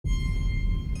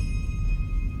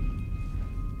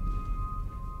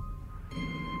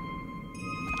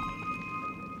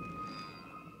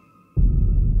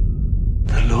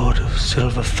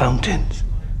silver fountains.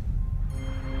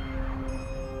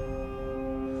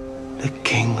 The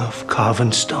king of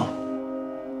carven stone.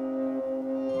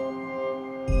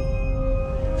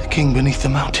 The king beneath the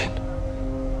mountain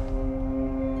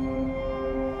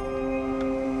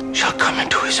shall come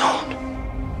into his own.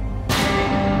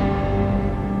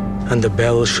 And the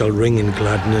bell shall ring in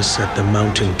gladness at the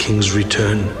mountain king's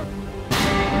return.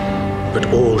 But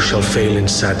all shall fail in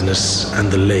sadness,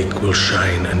 and the lake will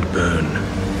shine and burn.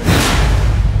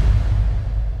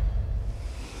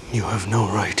 You have no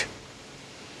right.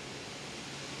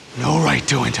 No right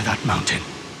to enter that mountain.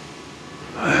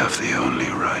 I have the only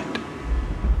right.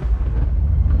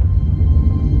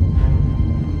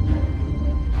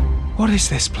 What is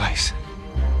this place?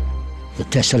 The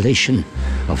Desolation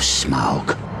of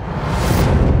Smaug.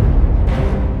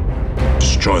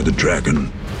 Destroy the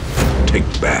dragon. Take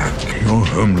back your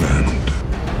homeland.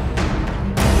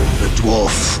 The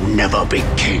dwarf will never be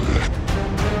king.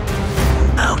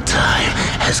 Our time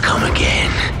has come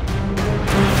again.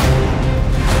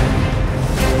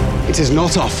 It is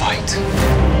not our fight.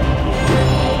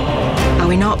 Are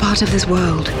we not part of this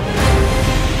world?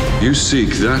 You seek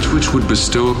that which would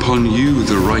bestow upon you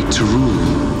the right to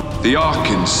rule. The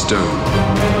Arkenstone.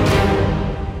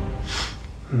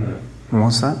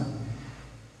 What's that?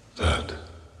 That,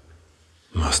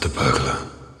 Master Burglar,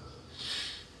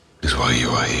 is why you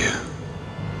are here.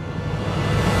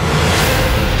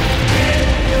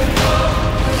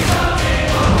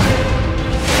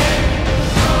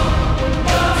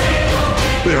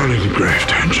 They are in grave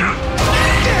danger.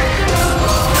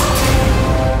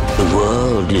 The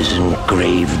world is in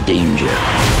grave danger.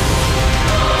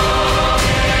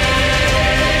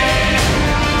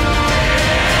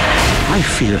 I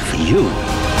fear for you.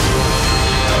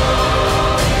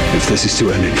 If this is to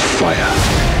end in fire,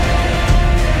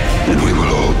 then we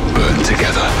will all burn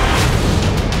together.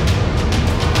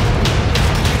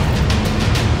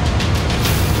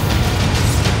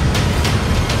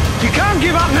 You can't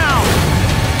give up now!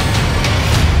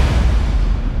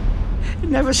 It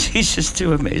never ceases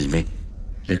to amaze me.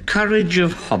 The courage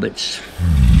of hobbits.